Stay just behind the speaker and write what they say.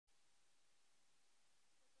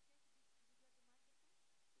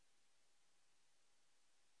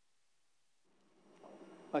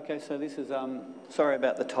Okay, so this is, sorry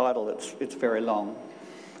about the title, it's very long.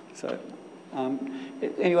 So,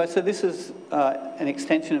 anyway, so this is an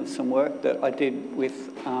extension of some work that I did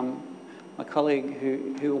with my colleague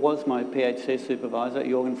who was my PhD supervisor,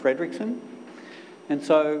 Frederiksen. And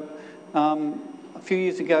so a few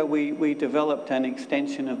years ago, we developed an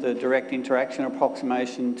extension of the direct interaction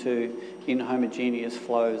approximation to inhomogeneous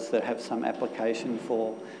flows that have some application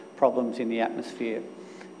for problems in the atmosphere.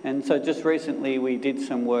 And so just recently, we did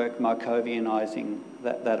some work Markovianizing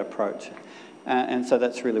that approach. And so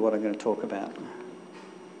that's really what I'm going to talk about.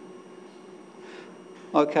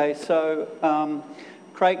 Okay, so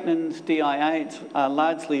Craigton's DI8's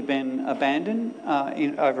largely been abandoned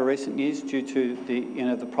over recent years due to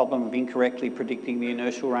the problem of incorrectly predicting the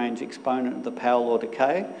inertial range exponent of the power law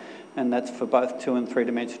decay, and that's for both 2- and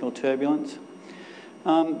 3-dimensional turbulence.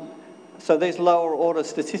 So these lower order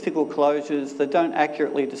statistical closures, they don't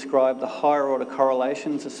accurately describe the higher order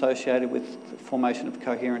correlations associated with the formation of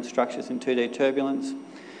coherent structures in 2D turbulence.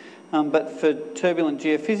 But for turbulent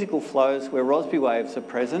geophysical flows where Rossby waves are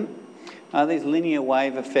present, these linear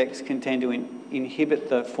wave effects can tend to inhibit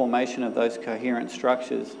the formation of those coherent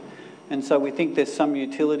structures. And so we think there's some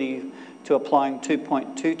utility to applying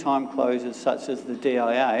 2.2 time closures such as the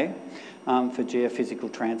DIA for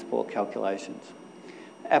geophysical transport calculations.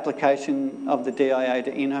 Application of the DIA to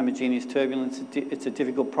inhomogeneous turbulence, it's a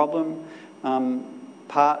difficult problem,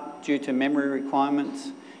 part due to memory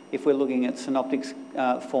requirements. If we're looking at synoptic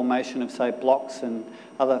formation of, say, blocks and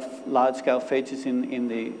other large-scale features in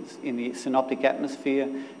the synoptic atmosphere,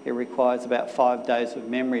 it requires about 5 days of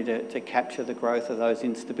memory to capture the growth of those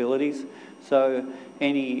instabilities. So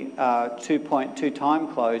any 2.2 time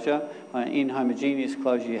closure, inhomogeneous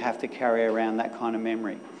closure, you have to carry around that kind of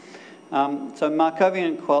memory. So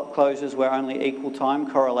Markovian closures where only equal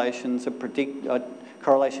time correlations are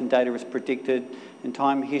correlation data is predicted and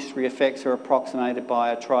time history effects are approximated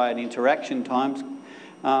by a triad interaction times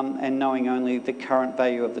and knowing only the current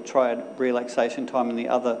value of the triad relaxation time and the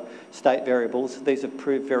other state variables. These have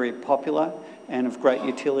proved very popular and of great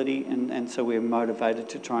utility, and so we're motivated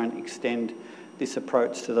to try and extend this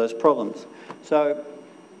approach to those problems. So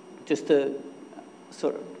just to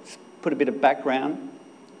sort of put a bit of background,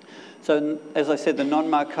 so as I said, the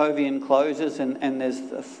non-Markovian closures, and there's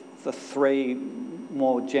the three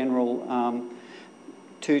more general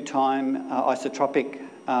two-time isotropic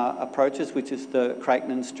approaches, which is the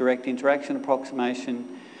Craigton's direct interaction approximation,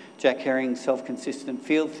 Jack Herring's self-consistent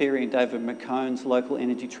field theory, and David McCone's local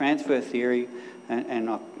energy transfer theory, and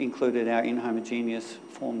I've included our inhomogeneous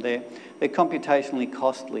form there. They're computationally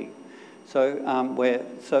costly. So,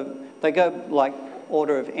 so they go like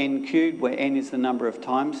order of n cubed, where n is the number of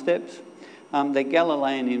time steps. They're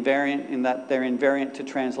Galilean invariant in that they're invariant to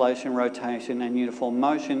translation, rotation, and uniform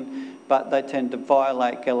motion, but they tend to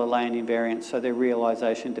violate Galilean invariance, so they're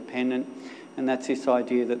realization dependent. And that's this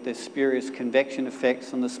idea that there's spurious convection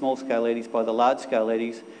effects on the small-scale eddies by the large-scale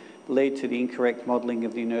eddies lead to the incorrect modelling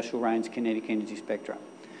of the inertial range kinetic energy spectra.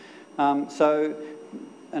 So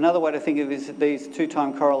another way to think of it is that these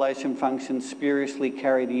two-time correlation functions spuriously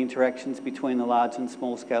carry the interactions between the large and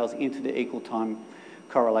small scales into the equal time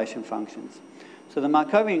correlation functions. So the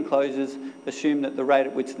Markovian closures assume that the rate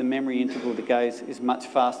at which the memory interval decays is much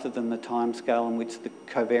faster than the time scale in which the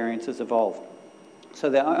covariances evolve. So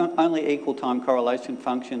they're only equal time correlation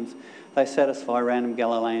functions. They satisfy random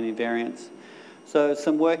Galilean invariance. So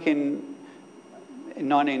some work in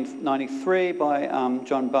 1993 by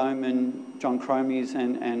John Bowman, John Cromies,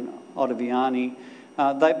 and Ottaviani,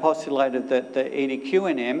 they postulated that the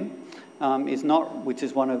EDQNM is not, which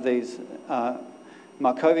is one of these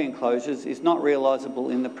Markovian closures, is not realizable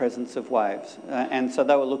in the presence of waves. And so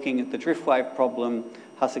they were looking at the drift wave problem,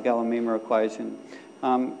 Hasegawa-Mima equation.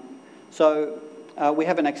 We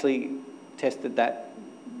haven't actually tested that,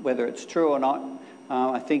 whether it's true or not.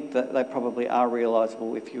 I think that they probably are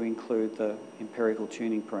realizable if you include the empirical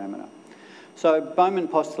tuning parameter. So Bowman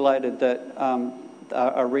postulated that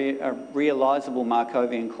a realizable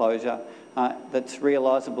Markovian closure that's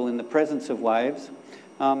realizable in the presence of waves.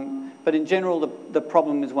 But in general, the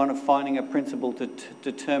problem is one of finding a principle to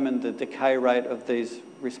determine the decay rate of these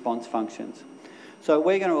response functions. So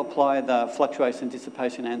we're going to apply the fluctuation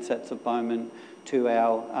dissipation ansatz of Bowman to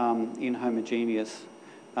our inhomogeneous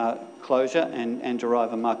closure and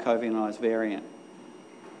derive a Markovianized variant.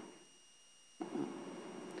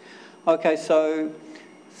 Okay, so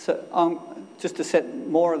just to set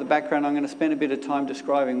more of the background, I'm going to spend a bit of time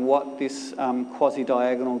describing what this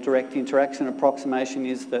quasi-diagonal direct interaction approximation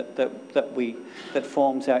is that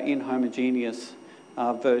forms our inhomogeneous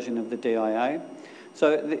version of the DIA.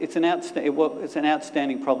 So it's an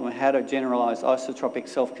outstanding problem of how to generalise isotropic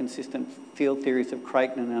self-consistent field theories of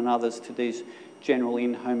Frederiksen and others to these general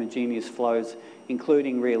inhomogeneous flows,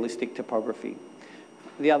 including realistic topography.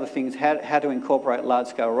 The other thing is how to incorporate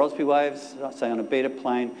large-scale Rossby waves, say on a beta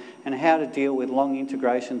plane, and how to deal with long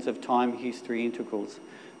integrations of time history integrals.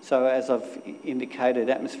 So as I've indicated,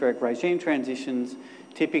 atmospheric regime transitions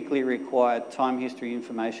typically require time history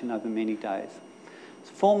information over many days.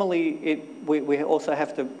 So formally, we also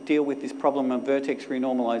have to deal with this problem of vertex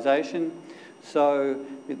renormalization. So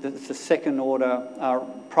it's a second order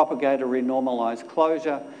propagator renormalized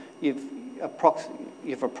closure. You've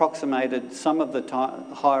approximated some of the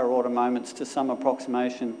higher order moments to some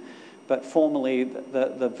approximation, but formally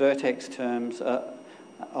the vertex terms,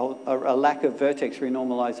 a lack of vertex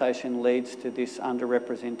renormalization leads to this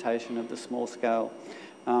underrepresentation of the small scale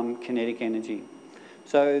kinetic energy.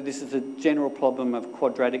 So this is a general problem of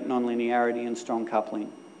quadratic nonlinearity and strong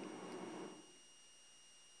coupling.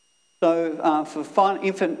 So for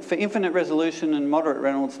infinite resolution and moderate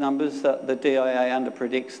Reynolds numbers, the DIA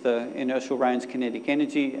underpredicts the inertial range kinetic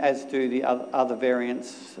energy, as do the other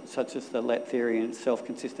variants, such as the LET theory and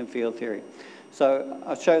self-consistent field theory. So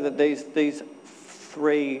I'll show that these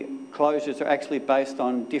three closures are actually based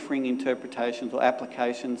on differing interpretations or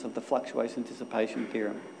applications of the fluctuation dissipation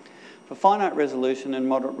theorem. For finite resolution and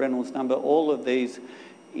moderate Reynolds number, all of these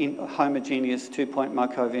homogeneous two-point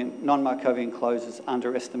non-Markovian closures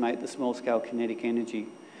underestimate the small-scale kinetic energy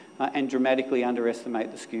and dramatically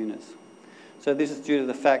underestimate the skewness. So this is due to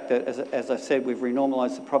the fact that, as I said, we've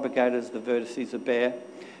renormalised the propagators, the vertices are bare,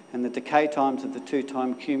 and the decay times of the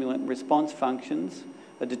two-time cumulant response functions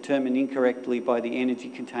are determined incorrectly by the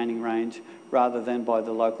energy-containing range rather than by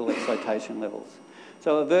the local excitation levels.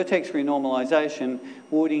 So a vertex renormalisation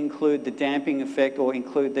would include the damping effect or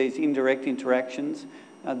include these indirect interactions,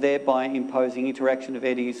 thereby imposing interaction of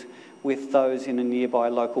eddies with those in a nearby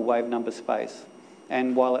local wave number space,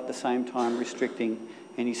 and while at the same time restricting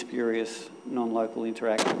any spurious non-local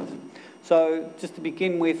interactions. So just to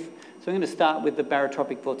begin with, so I'm going to start with the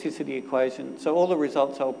barotropic vorticity equation. So all the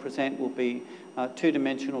results I'll present will be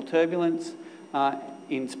two-dimensional turbulence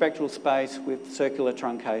in spectral space with circular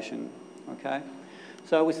truncation, okay?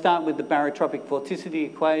 So we start with the barotropic vorticity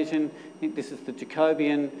equation. I think this is the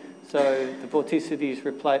Jacobian. So the vorticity is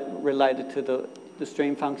related to the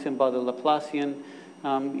stream function by the Laplacian.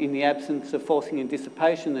 In the absence of forcing and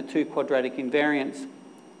dissipation, the two quadratic invariants,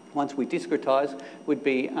 once we discretise, would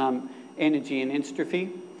be energy and entropy.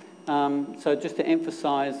 So just to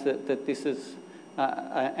emphasise that this is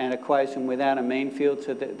an equation without a mean field,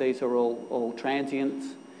 so that these are all transients.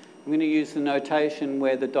 I'm going to use the notation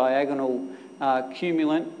where the diagonal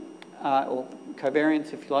cumulant, or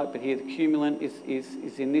covariance if you like, but here the cumulant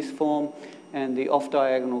is in this form, and the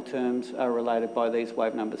off-diagonal terms are related by these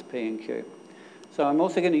wave numbers P and Q. So I'm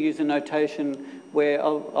also going to use a notation where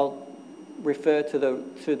I'll refer to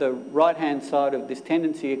the right-hand side of this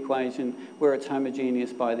tendency equation where it's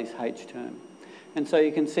homogeneous by this H term. And so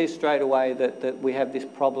you can see straight away that we have this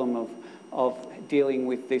problem of dealing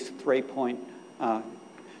with this three-point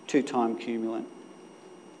two-time cumulant.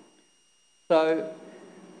 So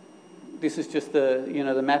this is just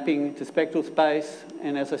the mapping to spectral space,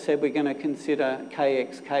 and as I said, we're going to consider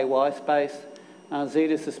Kx, Ky space.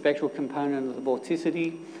 Zeta is the spectral component of the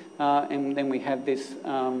vorticity, and then we have this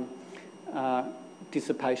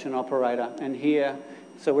dissipation operator. And here,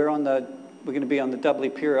 so we're going to be on the doubly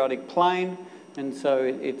periodic plane, and so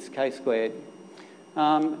it's K squared.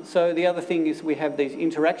 So the other thing is we have these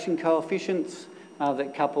interaction coefficients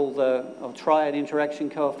that couple or triad interaction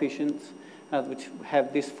coefficients, which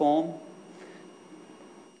have this form.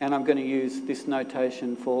 And I'm going to use this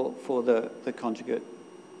notation for the conjugate.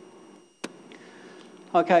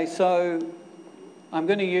 Okay, so I'm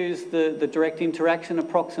going to use the direct interaction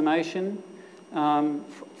approximation from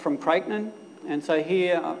Frederiksen. And so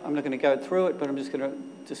here, I'm not going to go through it, but I'm just going to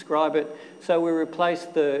describe it. So we replace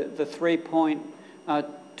the three-point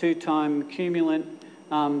two-time cumulant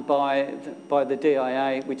by the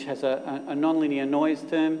DIA, which has a nonlinear noise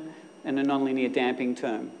term and a nonlinear damping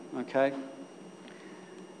term, okay?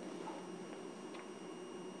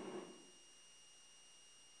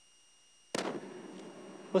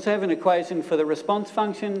 We also have an equation for the response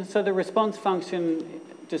function. So the response function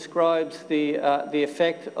describes the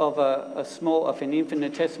effect of an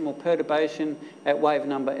infinitesimal perturbation at wave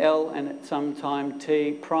number L and at some time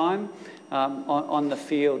t prime on the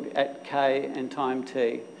field at k and time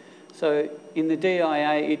t. So in the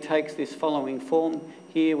DIA, it takes this following form.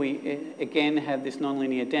 Here we again have this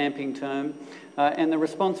nonlinear damping term, and the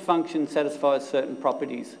response function satisfies certain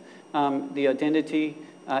properties. The identity,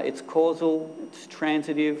 it's causal, it's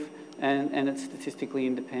transitive, and it's statistically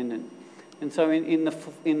independent. And so in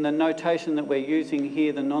the notation that we're using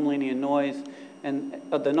here, the nonlinear noise and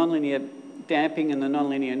the nonlinear damping and the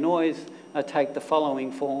nonlinear noise take the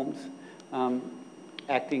following forms,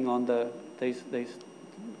 acting on these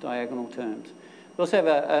diagonal terms. We also have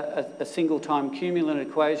a single-time cumulant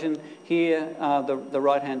equation. Here, the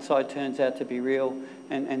right-hand side turns out to be real,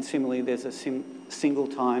 and similarly, there's a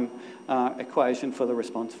single-time equation for the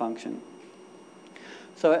response function.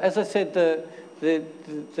 So as I said,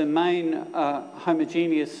 the main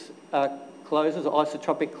homogeneous closures, or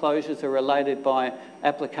isotropic closures, are related by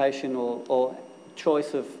application or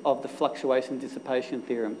choice of the fluctuation dissipation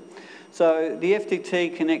theorem. So the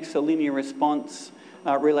FDT connects a linear response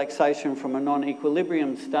relaxation from a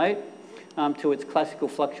non-equilibrium state to its classical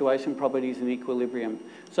fluctuation properties in equilibrium.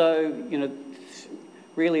 So, you know,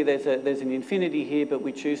 really there's an infinity here, but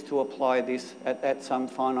we choose to apply this at some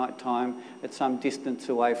finite time, at some distance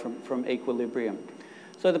away from equilibrium.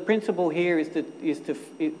 So the principle here the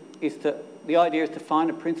idea is to find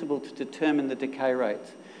a principle to determine the decay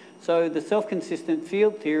rates. So the self-consistent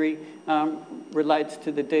field theory relates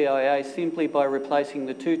to the DIA simply by replacing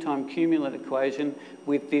the 2-time cumulant equation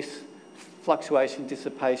with this fluctuation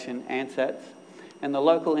dissipation ansatz. And the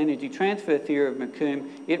local energy transfer theory of McComb,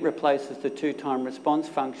 it replaces the 2-time response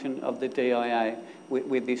function of the DIA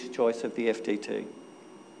with this choice of the FDT.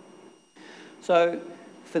 So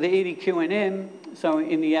for the EDQ&M, so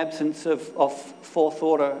in the absence of fourth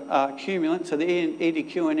order cumulant, so the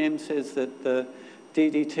EDQ&M says that the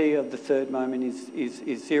DDT of the third moment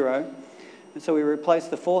is 0. And so we replace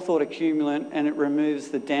the fourth order cumulant and it removes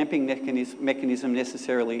the damping mechanism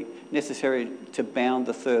necessary to bound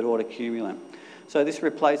the third order cumulant. So this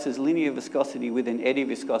replaces linear viscosity with an eddy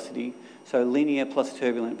viscosity, so linear plus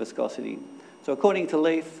turbulent viscosity. So according to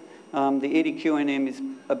Leaf, the EDQ&M is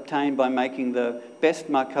obtained by making the best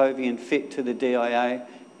Markovian fit to the DIA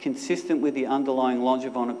consistent with the underlying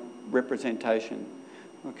Langevin representation.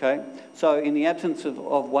 Okay, so in the absence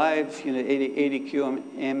of waves, you know,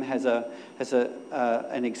 EDQ&M has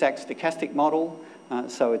an exact stochastic model,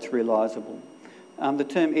 so it's realizable. The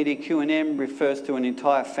term EDQ&M refers to an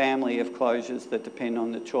entire family of closures that depend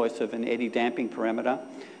on the choice of an eddy damping parameter,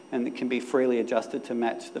 and that can be freely adjusted to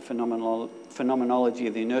match the phenomenology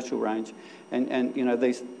of the inertial range. And you know,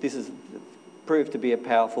 this is proved to be a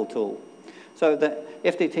powerful tool. So the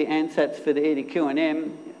FDT ansatz for the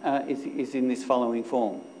EDQ&M is in this following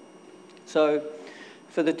form. So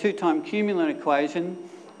for the 2-time cumulant equation,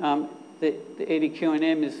 the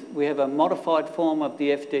EDQ&M is, we have a modified form of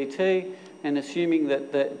the FDT, and assuming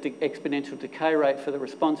that the exponential decay rate for the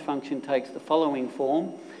response function takes the following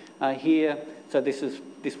form here, so this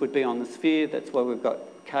would be on the sphere, that's why we've got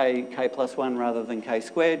k plus 1 rather than k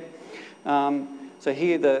squared. So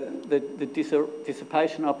here the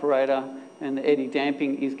dissipation operator and the eddy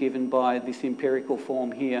damping is given by this empirical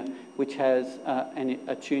form here, which has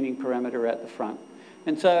a tuning parameter at the front.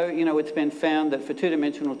 And so, you know, it's been found that for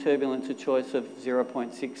two-dimensional turbulence, a choice of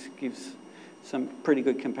 0.6 gives some pretty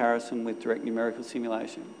good comparison with direct numerical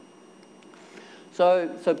simulation. So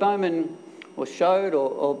Bowman showed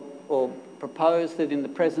or proposed that in the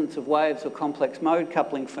presence of waves or complex mode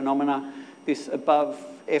coupling phenomena, this above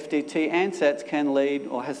FDT ansatz can lead,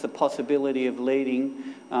 or has the possibility of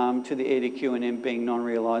leading to the EDQ&M being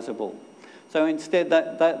non-realizable. So instead,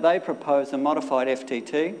 they propose a modified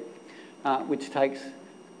FDT, which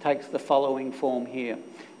takes the following form here.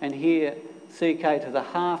 And here, ck to the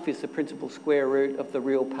half is the principal square root of the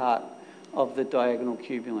real part of the diagonal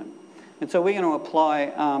cubulant. And so we're going to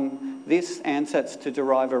apply this ansatz to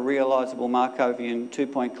derive a realizable Markovian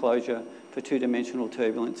 2-point closure for two-dimensional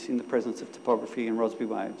turbulence in the presence of topography and Rossby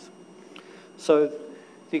waves. So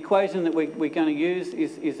the equation that we're going to use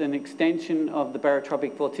is an extension of the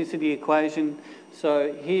barotropic vorticity equation.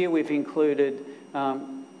 So here we've included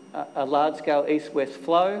a large-scale east-west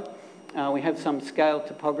flow. We have some scale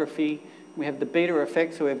topography. We have the beta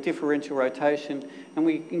effect, so we have differential rotation. And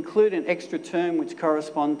we include an extra term which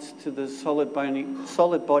corresponds to the solid body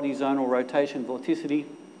zonal rotation vorticity.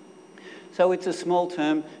 So it's a small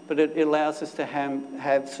term, but it allows us to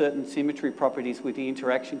have certain symmetry properties with the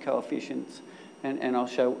interaction coefficients. And I'll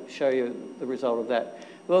show you the result of that.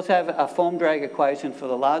 We also have a form drag equation for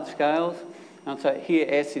the large scales. So here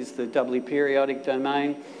S is the doubly periodic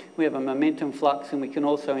domain. We have a momentum flux, and we can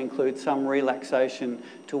also include some relaxation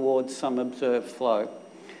towards some observed flow.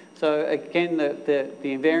 So again, the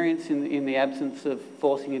invariants in the absence of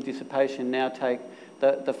forcing and dissipation now take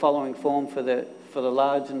the following form for for the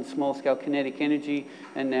large and small scale kinetic energy,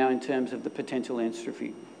 and now in terms of the potential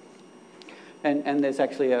entropy. And there's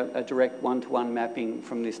actually a direct one-to-one mapping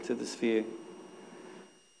from this to the sphere.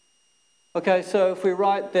 Okay, so if we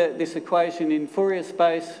write this equation in Fourier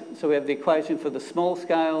space, so we have the equation for the small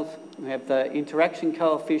scales, we have the interaction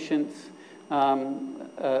coefficients,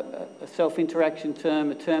 a self-interaction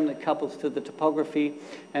term, a term that couples to the topography,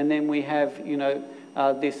 and then we have, you know,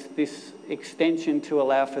 this extension to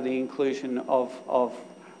allow for the inclusion of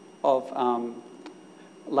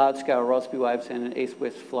large-scale Rossby waves and an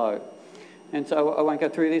east-west flow. And so I won't go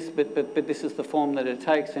through this, but this is the form that it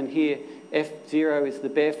takes, and here F0 is the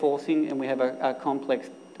bare forcing, and we have a complex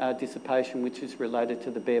dissipation which is related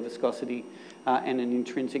to the bare viscosity and an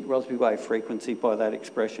intrinsic Rossby wave frequency by that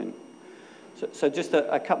expression. So just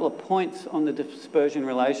a couple of points on the dispersion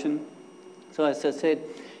relation. So as I said,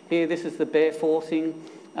 here this is the bare forcing.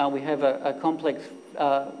 We have a complex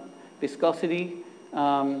viscosity.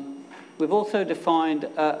 We've also defined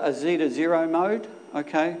a zeta zero mode,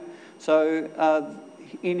 okay? So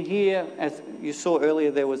in here, as you saw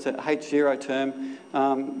earlier, there was a H0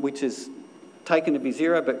 term, which is taken to be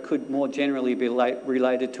zero, but could more generally be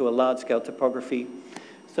related to a large-scale topography.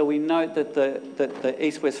 So we note that the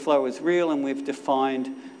east-west flow is real, and we've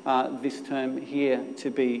defined this term here to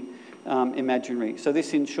be imaginary. So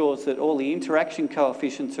this ensures that all the interaction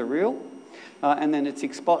coefficients are real, and then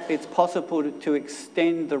it's possible to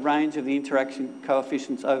extend the range of the interaction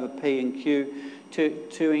coefficients over P and Q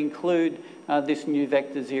to include this new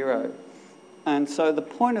vector zero. And so the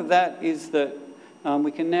point of that is that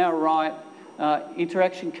we can now write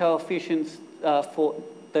interaction coefficients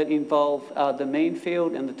that involve the mean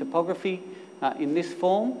field and the topography in this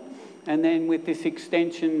form, and then with this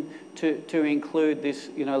extension to include this,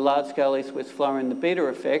 you know, large-scale east-west flow and the beta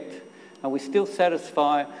effect, we still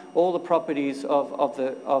satisfy all the properties of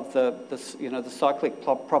the you know, the cyclic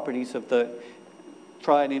properties of the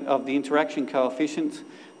interaction coefficients,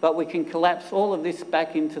 but we can collapse all of this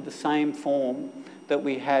back into the same form that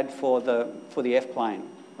we had for the F-plane,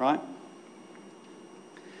 right?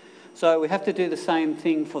 So we have to do the same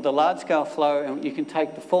thing for the large-scale flow, and you can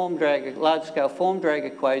take the large-scale form drag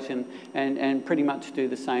equation and pretty much do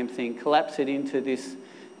the same thing. Collapse it into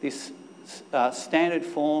this standard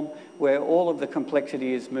form where all of the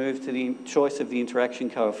complexity is moved to the choice of the interaction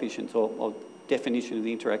coefficients or definition of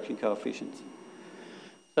the interaction coefficients.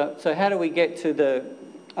 So how do we get to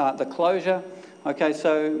the closure? Okay,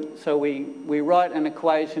 so we write an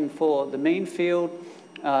equation for the mean field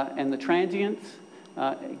and the transients,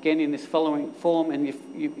 again in this following form, and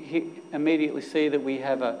you immediately see that we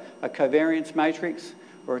have a covariance matrix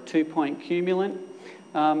or a two-point cumulant,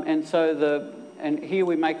 and here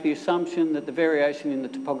we make the assumption that the variation in the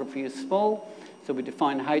topography is small, so we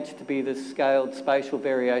define H to be the scaled spatial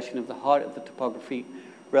variation of the height of the topography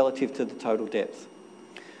relative to the total depth.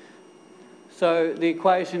 So the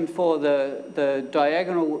equation for the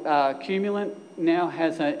diagonal cumulant now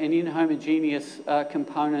has an inhomogeneous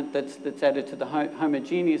component that's added to the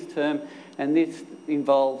homogeneous term, and this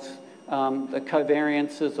involves the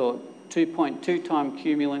covariances or 2.2 time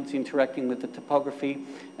cumulants interacting with the topography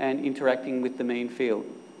and interacting with the mean field.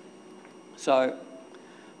 So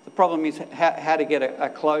the problem is how to get a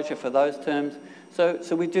closure for those terms.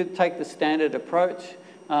 So we do take the standard approach.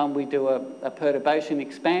 We do a perturbation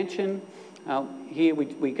expansion. Here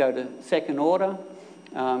we go to second order,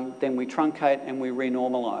 then we truncate and we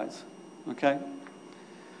renormalize, okay?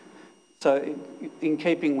 So in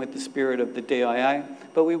keeping with the spirit of the DIA,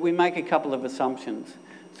 but we make a couple of assumptions.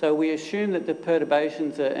 So we assume that the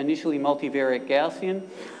perturbations are initially multivariate Gaussian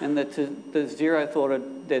and that to the zeroth order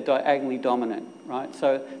they're diagonally dominant, right?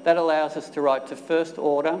 So that allows us to write to first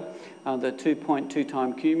order the 2.2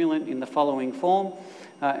 time cumulant in the following form,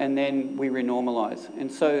 and then we renormalize.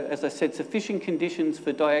 And so, as I said, sufficient conditions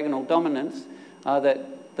for diagonal dominance are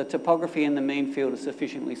that the topography and the mean field are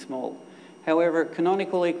sufficiently small. However, at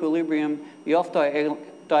canonical equilibrium, the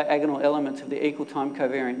off-diagonal elements of the equal time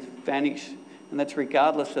covariance vanish, and that's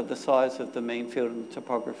regardless of the size of the mean field and the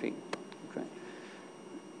topography. Okay.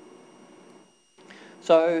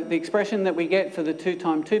 So the expression that we get for the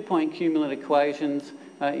 2-time-2-point cumulant equations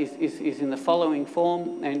is in the following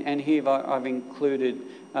form, and here I've included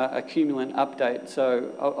a cumulant update.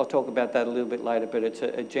 So I'll talk about that a little bit later, but it's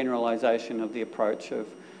a generalisation of the approach of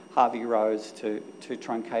Harvey-Rose to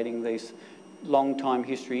truncating these long time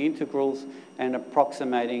history integrals and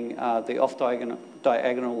approximating the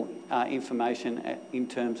off-diagonal information in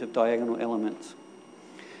terms of diagonal elements.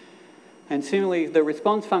 And similarly, the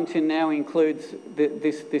response function now includes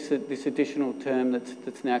this additional term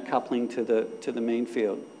that's now coupling to the mean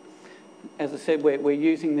field. as I said, we're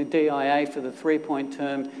using the DIA for the 3-point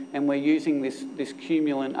term, and we're using this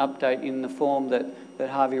cumulant update in the form that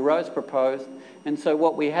Harvey Rose proposed. And so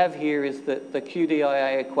what we have here is that the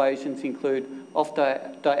QDIA equations include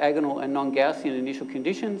off-diagonal and non-Gaussian initial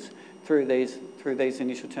conditions through these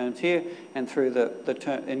initial terms here, and through the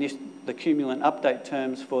cumulant update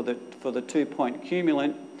terms for the 2-point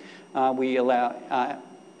cumulant, we allow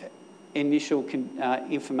initial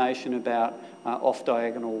information about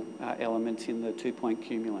off-diagonal elements in the 2-point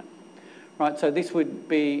cumulant. Right, so this would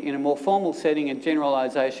be, in a more formal setting, a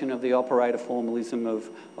generalisation of the operator formalism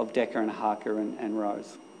of Decker and Harker and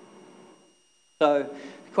Rose. So the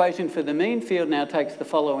equation for the mean field now takes the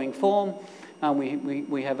following form.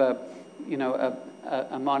 We have a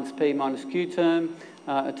minus P minus Q term,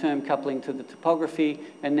 a term coupling to the topography,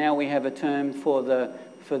 and now we have a term for the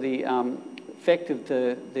effect of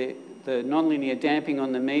the nonlinear damping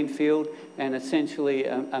on the mean field, and essentially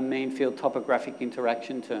a mean field topographic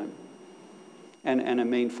interaction term, and a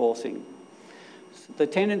mean forcing. So the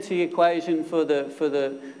tendency equation for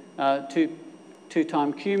the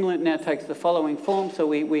two-time cumulant now takes the following form. So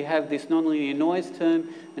we have this nonlinear noise term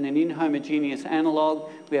and an inhomogeneous analogue.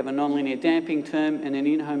 We have a nonlinear damping term and an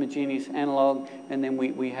inhomogeneous analogue, and then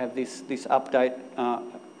we have this update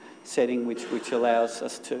setting which allows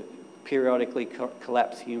us to periodically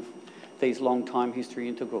collapse these long time history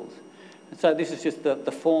integrals. And so this is just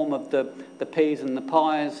the form of the P's and the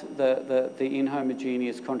Pi's, the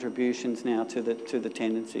inhomogeneous contributions now to the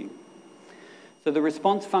tendency. So the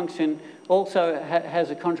response function also has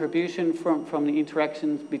a contribution from the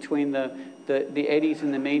interactions between the eddies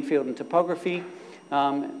in the mean field and topography.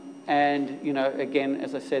 And, again,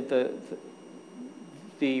 as I said,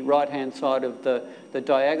 the right-hand side of the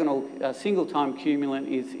diagonal single-time cumulant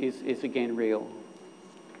is again real.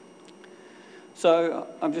 So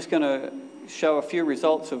I'm just going to show a few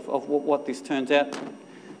results of what this turns out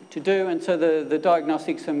to do. And so the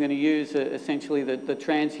diagnostics I'm going to use are essentially the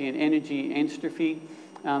transient energy entropy,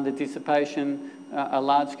 the dissipation, a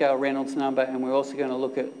large-scale Reynolds number, and we're also going to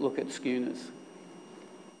look at skewness.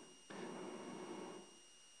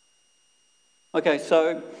 Okay,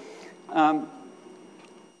 so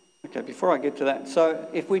before I get to that, so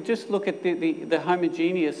if we just look at the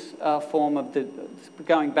homogeneous form of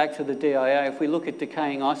going back to the DIA, if we look at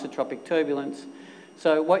decaying isotropic turbulence,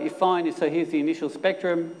 so what you find is, so here's the initial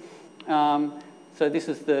spectrum. So this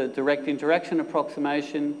is the direct interaction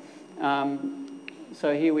approximation.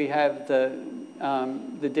 So here we have the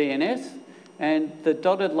DNS, and the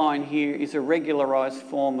dotted line here is a regularized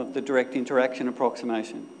form of the direct interaction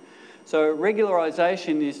approximation. So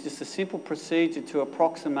regularization is just a simple procedure to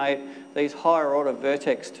approximate these higher order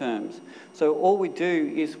vertex terms. So all we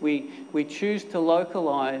do is we choose to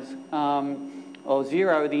localize or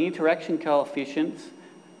zero the interaction coefficients,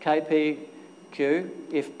 Kp, Q,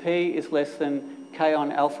 if P is less than K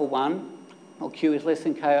on alpha 1, or Q is less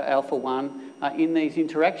than K on alpha 1, in these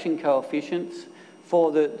interaction coefficients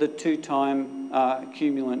for the two-time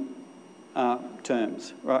cumulant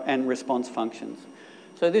terms, right, and response functions.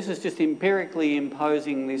 So this is just empirically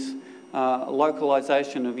imposing this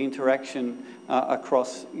localization of interaction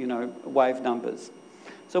across, wave numbers.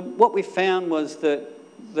 So what we found was that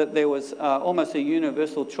there was almost a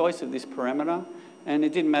universal choice of this parameter, and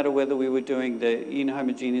it didn't matter whether we were doing the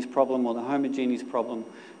inhomogeneous problem or the homogeneous problem,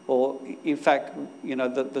 or in fact,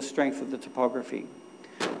 the strength of the topography.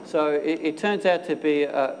 So it turns out to be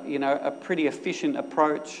a pretty efficient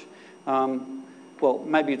approach. Well,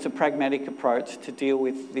 maybe it's a pragmatic approach to deal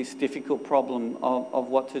with this difficult problem of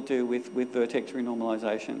what to do with vertex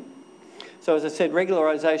renormalization. So as I said,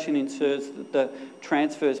 regularization ensures that the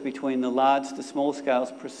transfers between the large to small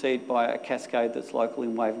scales proceed by a cascade that's local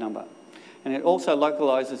in wave number. And it also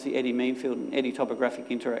localizes the eddy mean field and eddy topographic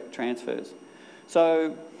transfers.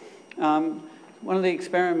 So one of the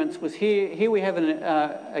experiments was here. Here we have,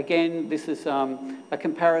 again, this is a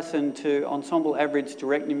comparison to ensemble average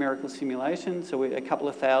direct numerical simulation. So a couple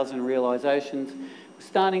of thousand realizations,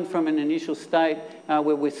 starting from an initial state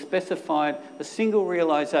where we specified a single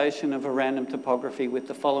realization of a random topography with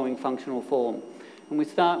the following functional form. And we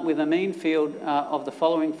start with a mean field of the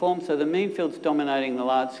following form. So the mean field's dominating the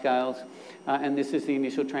large scales, and this is the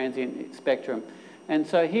initial transient spectrum. And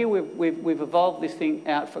so here we've evolved this thing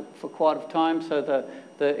out for quite a time. So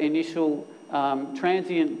the initial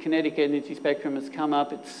transient kinetic energy spectrum has come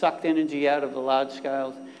up. It's sucked energy out of the large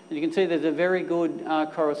scales. And you can see there's a very good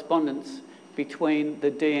correspondence between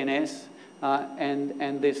the DNS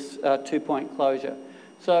and this two-point closure.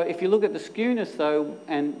 So if you look at the skewness, though,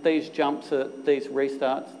 and these jumps, these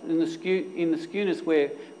restarts, in the skewness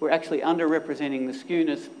we're actually underrepresenting the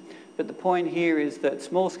skewness. But the point here is that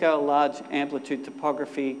small-scale, large amplitude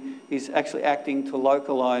topography is actually acting to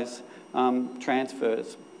localise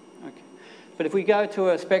transfers. Okay. But if we go to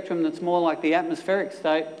a spectrum that's more like the atmospheric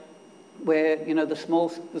state, where the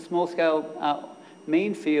small-scale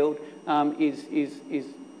mean field is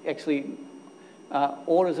actually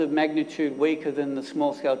orders of magnitude weaker than the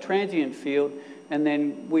small-scale transient field, and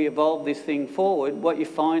then we evolve this thing forward, what you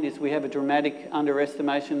find is we have a dramatic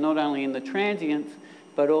underestimation not only in the transients,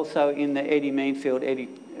 but also in the eddy mean field,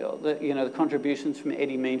 the contributions from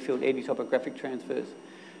eddy mean field, eddy topographic transfers.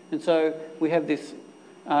 And so we have this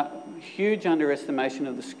huge underestimation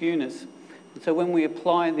of the skewness. And so when we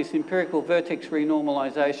apply this empirical vertex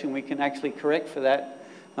renormalization, we can actually correct for that,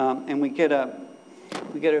 and we get a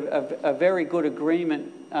very good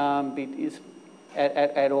agreement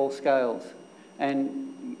at all scales.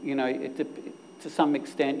 And to some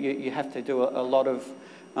extent, you have to do a lot of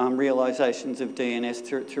realizations of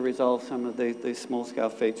DNS to resolve some of these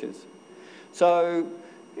small-scale features. So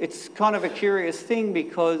it's kind of a curious thing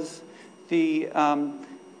because the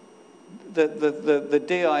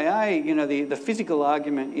DIA, the physical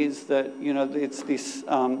argument is that it's this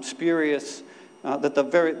spurious that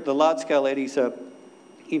the large-scale eddies are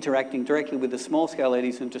interacting directly with the small-scale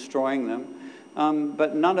eddies and destroying them.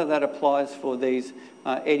 But none of that applies for these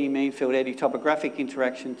eddy mean field, eddy topographic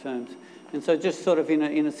interaction terms. And so just sort of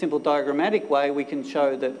in a simple diagrammatic way, we can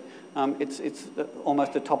show that it's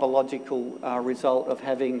almost a topological result of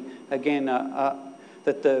having, again,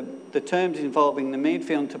 that the terms involving the mean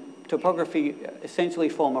field topography essentially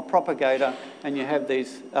form a propagator, and you have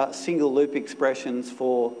these single loop expressions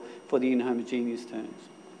for the inhomogeneous terms.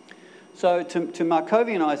 So to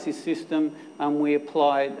Markovianize this system, we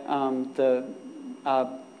applied the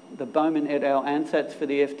Bowman et al. Ansatz for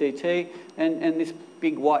the FDT, and this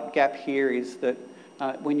big white gap here is that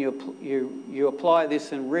when you apply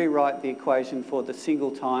this and rewrite the equation for the single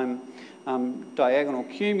time diagonal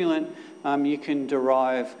cumulant, you can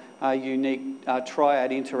derive unique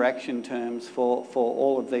triad interaction terms for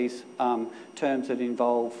all of these terms that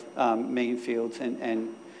involve mean fields and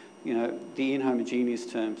the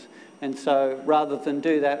inhomogeneous terms. And so rather than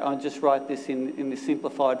do that, I'll just write this in this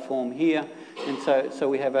simplified form here. And so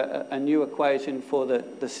we have a new equation for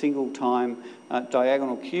the single time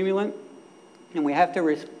diagonal cumulant. And we have to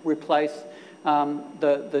replace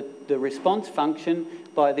the response function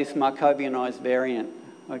by this Markovianized variant,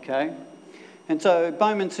 okay? And so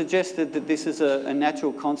Bowman suggested that this is a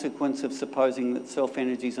natural consequence of supposing that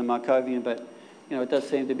self-energies are Markovian, but it does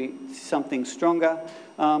seem to be something stronger.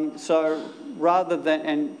 So rather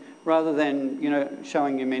than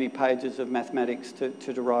showing you many pages of mathematics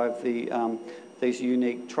to derive these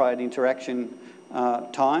unique triad interaction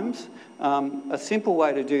times, a simple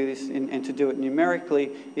way to do this and to do it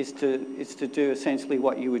numerically is to do essentially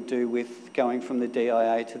what you would do with going from the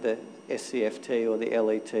DIA to the SCFT or the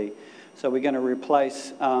LET. So we're going to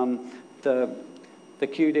replace the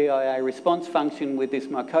QDIA response function with this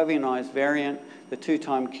Markovianized variant, the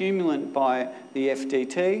two-time cumulant by the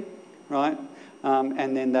FDT, right?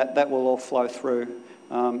 And then that will all flow through,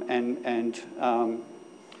 and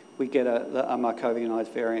we get a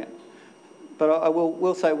Markovianized variant. But I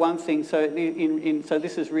will say one thing. So so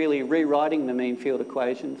this is really rewriting the mean field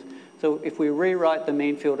equations. So if we rewrite the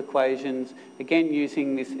mean field equations again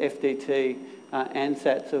using this FDT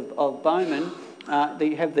ansatz of Bowman,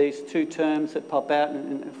 you have these two terms that pop out,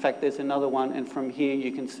 and in fact there's another one, and from here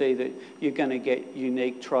you can see that you're going to get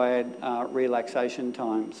unique triad relaxation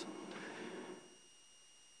times.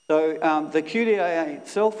 So the QDIA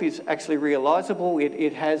itself is actually realizable.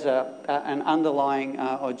 It has an underlying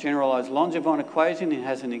or generalized Langevin equation. It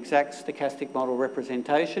has an exact stochastic model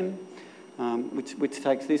representation, which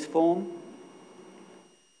takes this form.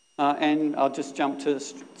 And I'll just jump to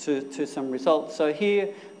some results. So here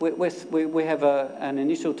we have an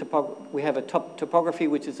initial topography,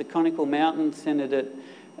 which is a conical mountain centered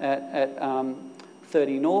at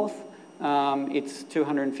 30 north. It's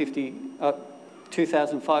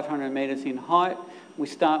 2,500 metres in height. We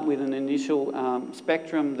start with an initial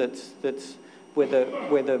spectrum that's where the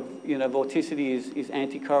vorticity is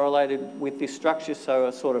anti-correlated with this structure, so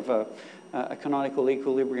a sort of a canonical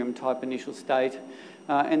equilibrium type initial state,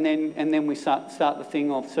 and then we start the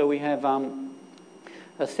thing off. So we have a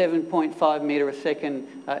 7.5 metre a second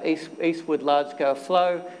eastward large-scale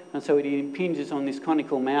flow, and so it impinges on this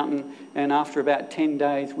conical mountain, and after about 10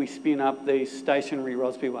 days we spin up these stationary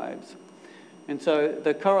Rossby waves. And so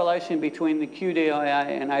the correlation between the QDIA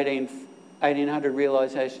and 1800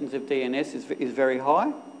 realizations of DNS is very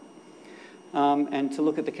high. And to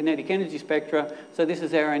look at the kinetic energy spectra, so this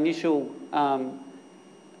is our initial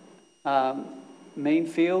mean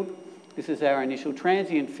field. This is our initial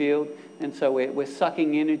transient field, and so we're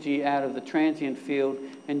sucking energy out of the transient field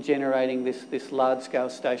and generating this large-scale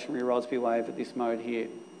stationary Rossby wave at this mode here.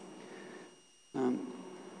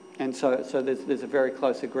 And so there's a very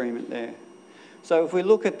close agreement there. So if we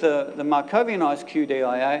look at the Markovianized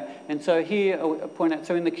QDIA, and so here I point out,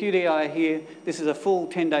 so in the QDIA here, this is a full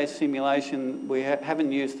 10-day simulation. We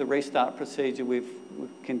haven't used the restart procedure. We've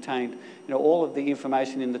contained, all of the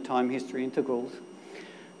information in the time history integrals.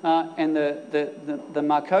 And the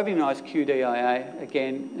Markovianized QDIA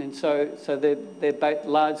again, and so they're both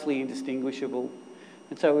largely indistinguishable.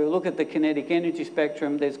 And so we look at the kinetic energy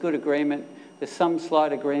spectrum. There's good agreement. There's some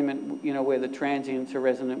slight agreement, where the transients are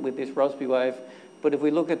resonant with this Rossby wave. But if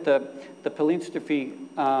we look at the palinstrophy,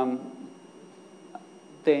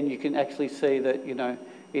 then you can actually see that,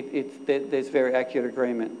 there's very accurate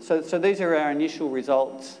agreement. So these are our initial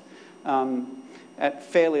results at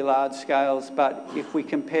fairly large scales. But if we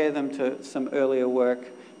compare them to some earlier work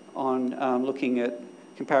on looking at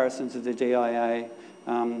comparisons of the DIA,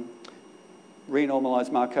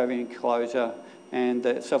 renormalized Markovian closure, and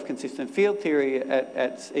the self-consistent field theory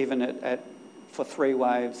for 3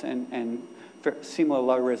 waves and similar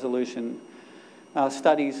low resolution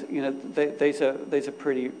studies, these are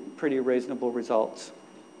pretty reasonable results.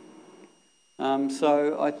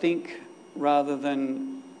 So I think rather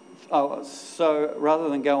than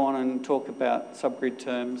go on and talk about subgrid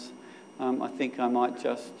terms, I think I might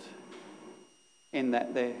just end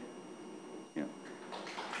that there. Yeah.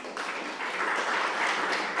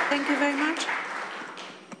 Thank you very much.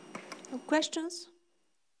 Questions?